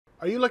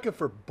Are you looking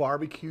for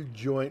barbecue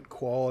joint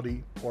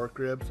quality pork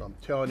ribs? I'm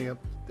telling you,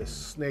 the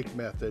snake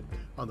method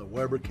on the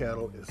Weber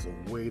Kettle is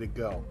the way to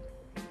go.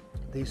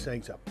 These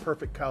things have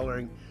perfect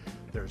coloring.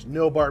 There's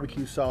no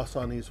barbecue sauce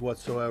on these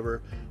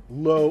whatsoever.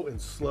 Low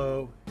and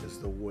slow is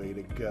the way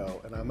to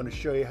go. And I'm going to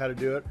show you how to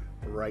do it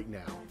right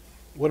now.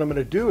 What I'm going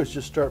to do is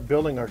just start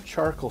building our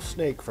charcoal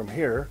snake from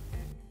here.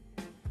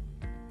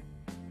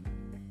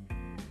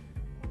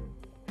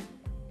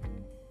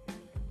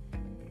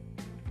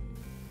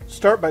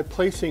 Start by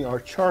placing our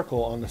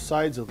charcoal on the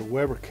sides of the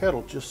Weber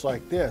Kettle just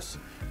like this.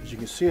 As you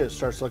can see, it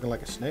starts looking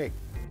like a snake.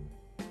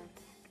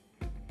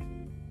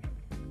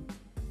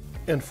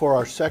 And for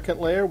our second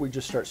layer, we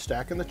just start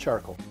stacking the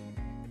charcoal.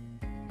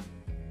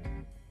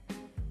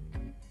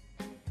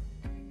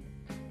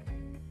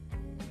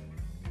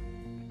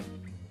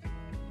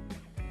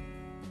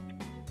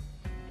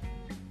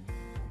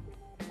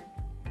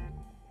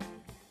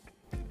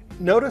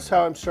 Notice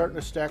how I'm starting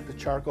to stack the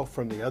charcoal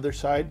from the other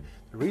side.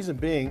 The reason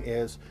being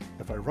is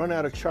if I run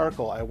out of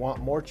charcoal, I want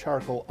more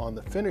charcoal on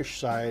the finished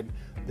side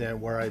than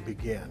where I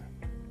began.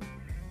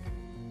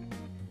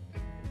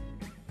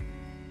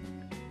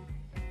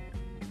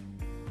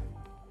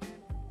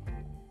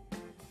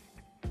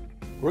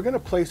 We're going to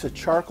place a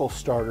charcoal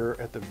starter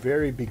at the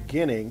very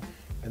beginning,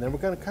 and then we're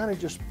going to kind of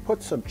just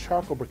put some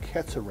charcoal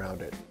briquettes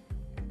around it.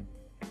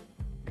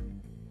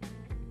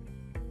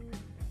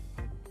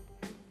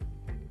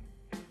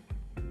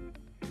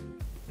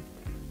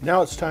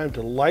 Now it's time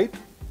to light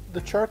the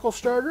charcoal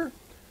starter,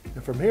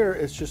 and from here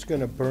it's just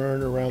going to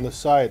burn around the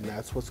side, and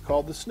that's what's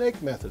called the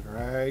snake method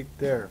right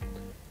there.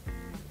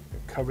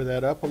 Cover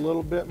that up a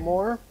little bit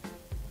more,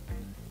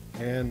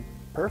 and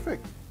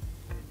perfect.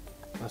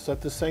 Let's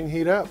let this thing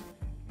heat up.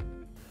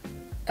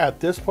 At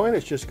this point,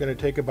 it's just going to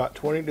take about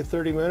 20 to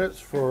 30 minutes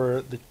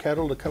for the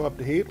kettle to come up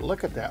to heat.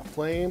 Look at that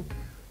flame,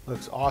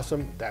 looks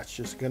awesome. That's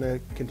just going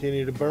to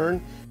continue to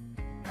burn.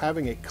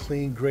 Having a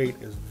clean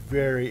grate is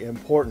very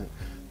important.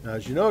 Now,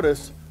 as you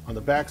notice, on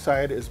the back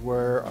side is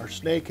where our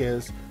snake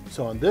is.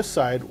 So on this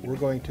side, we're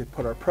going to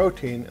put our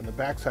protein, and the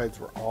back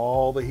side's where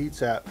all the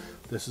heat's at.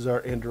 This is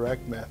our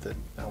indirect method.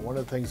 Now, one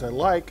of the things I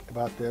like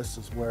about this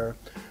is where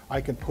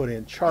I can put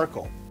in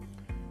charcoal.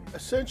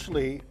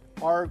 Essentially,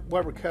 our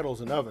Weber Kettle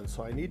is an oven,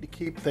 so I need to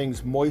keep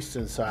things moist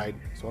inside.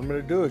 So what I'm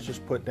going to do is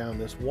just put down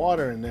this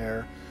water in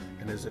there,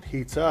 and as it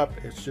heats up,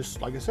 it's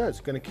just, like I said, it's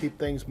going to keep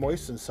things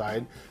moist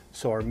inside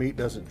so our meat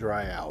doesn't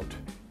dry out.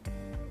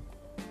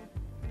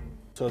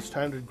 So it's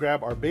time to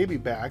grab our baby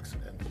backs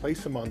and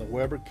place them on the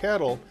Weber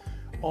Kettle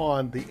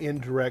on the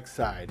indirect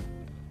side.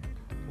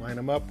 Line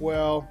them up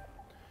well,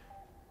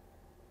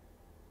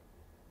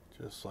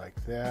 just like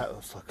that.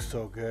 This looks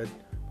so good.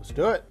 Let's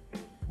do it.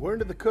 We're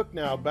into the cook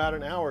now about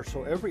an hour,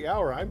 so every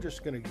hour I'm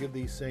just going to give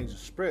these things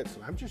a spritz,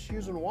 and I'm just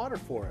using water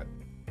for it.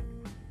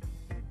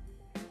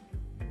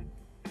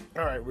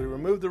 All right, we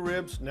removed the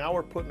ribs. Now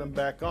we're putting them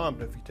back on,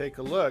 but if you take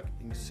a look,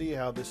 you can see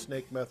how this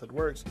snake method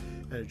works,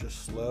 and it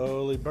just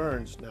slowly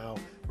burns. Now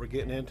we're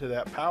getting into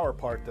that power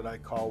part that I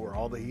call where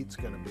all the heat's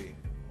going to be.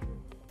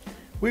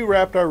 We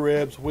wrapped our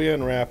ribs, we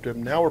unwrapped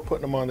them. Now we're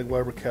putting them on the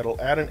Weber Kettle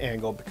at an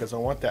angle because I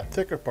want that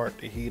thicker part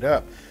to heat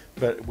up.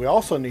 But we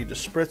also need to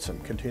spritz them,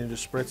 continue to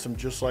spritz them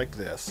just like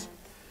this.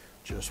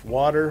 Just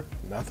water,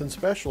 nothing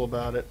special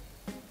about it.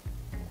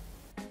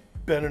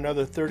 Been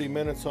another 30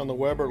 minutes on the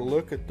Weber.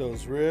 Look at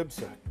those ribs.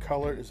 The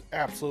color is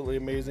absolutely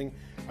amazing.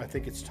 I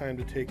think it's time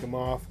to take them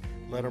off,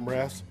 let them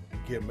rest,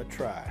 give them a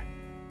try.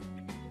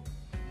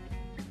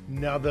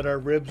 Now that our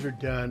ribs are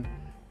done,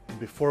 and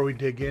before we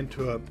dig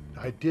into it,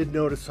 I did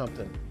notice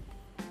something.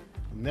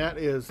 And that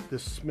is the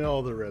smell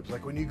of the ribs.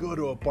 Like when you go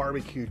to a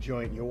barbecue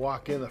joint, you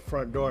walk in the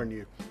front door and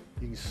you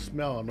can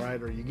smell them,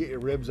 right? Or you get your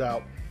ribs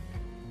out,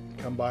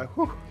 come by,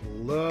 whew,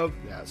 love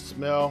that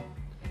smell.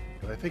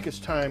 But I think it's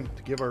time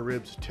to give our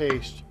ribs a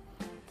taste.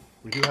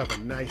 We do have a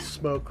nice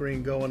smoke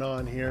ring going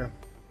on here.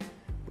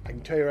 I can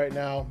tell you right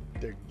now,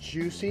 they're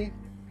juicy.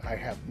 I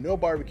have no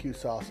barbecue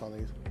sauce on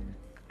these.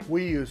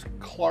 We use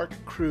Clark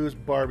Cruz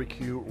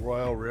Barbecue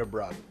Royal Rib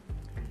Rub.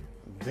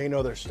 They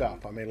know their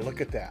stuff. I mean, look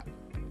at that.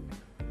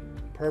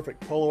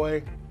 Perfect pull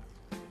away.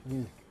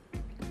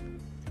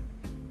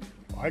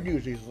 I'd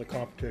use these as a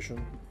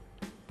competition.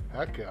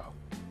 Heck yeah.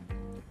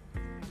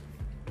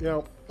 You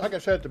know, like I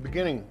said at the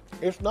beginning,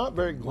 it's not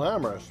very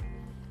glamorous.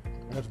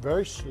 It's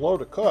very slow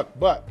to cook,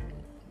 but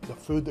the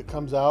food that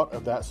comes out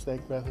of that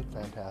snake method,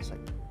 fantastic.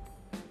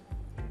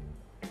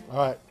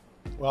 All right,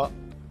 well,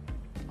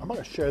 I'm not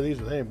gonna share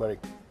these with anybody.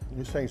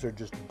 These things are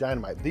just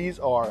dynamite. These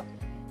are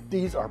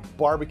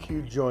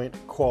barbecue joint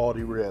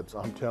quality ribs,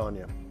 I'm telling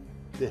you.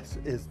 This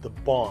is the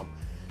bomb.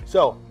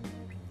 So,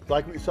 if you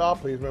like what you saw,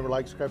 please remember to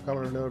like, subscribe,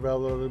 comment, and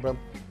We're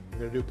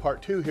gonna do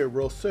part 2 here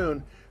real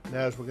soon. And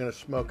that is we're gonna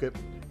smoke it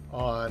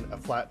on a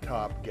flat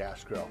top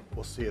gas grill.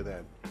 We'll see you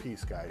then.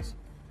 Peace, guys.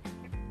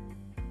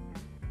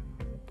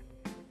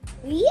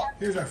 Yep.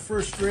 Here's our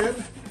first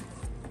rib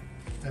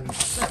and the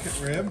second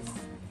rib.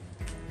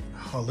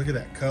 Oh, look at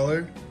that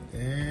color.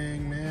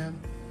 Dang,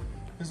 man.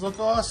 These look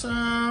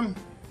awesome.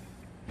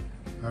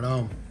 Right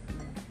on.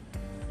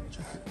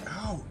 Check it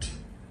out.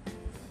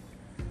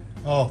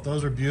 Oh,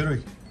 those are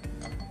beauty.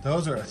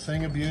 Those are a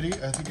thing of beauty.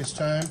 I think it's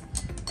time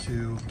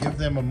to give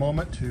them a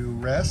moment to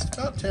rest,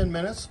 about 10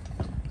 minutes.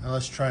 Now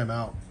let's try them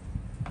out.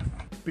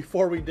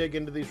 Before we dig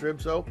into these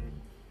ribs though,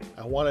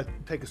 I want to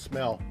take a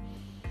smell.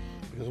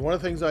 Because one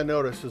of the things I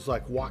notice is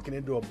like walking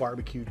into a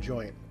barbecue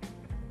joint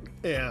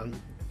and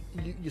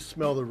you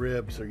smell the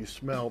ribs, or you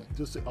smell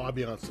just the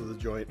ambiance of the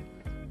joint.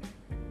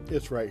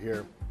 It's right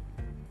here.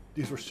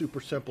 These were super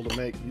simple to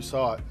make. You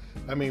saw it.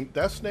 I mean,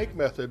 that snake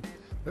method,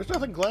 there's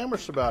nothing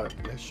glamorous about it.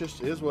 It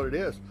just is what it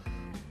is.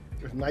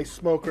 There's nice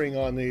smoke ring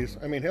on these.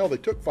 I mean, hell, they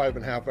took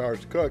 5.5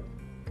 hours to cook.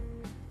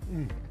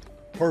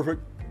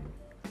 Perfect.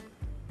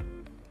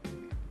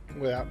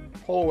 Look at that.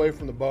 Pull away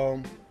from the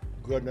bone.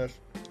 Goodness.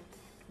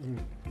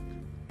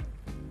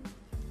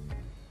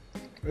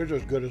 It's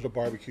as good as a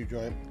barbecue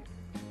joint.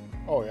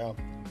 Oh yeah.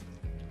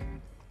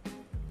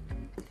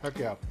 Heck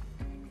yeah.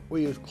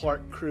 We use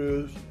Clark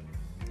Cruz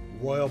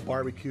Royal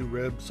Barbecue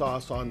Rib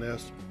Sauce on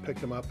this.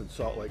 Picked them up in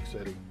Salt Lake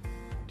City.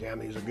 Damn,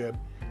 these are good.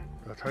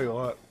 I'll tell you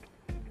what,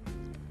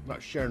 I'm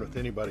not sharing with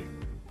anybody.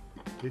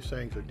 These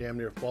things are damn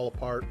near fall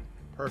apart.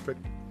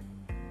 Perfect.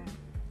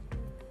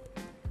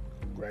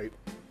 Great.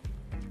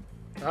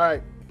 All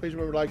right. Please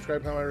remember to like,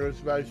 subscribe, comment,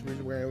 advice,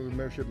 music,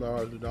 membership,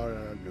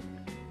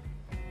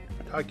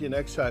 talk to you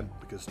next time,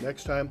 because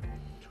next time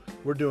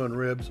we're doing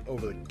ribs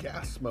over the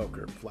gas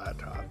smoker flat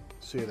top.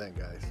 See you then,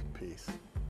 guys. Peace.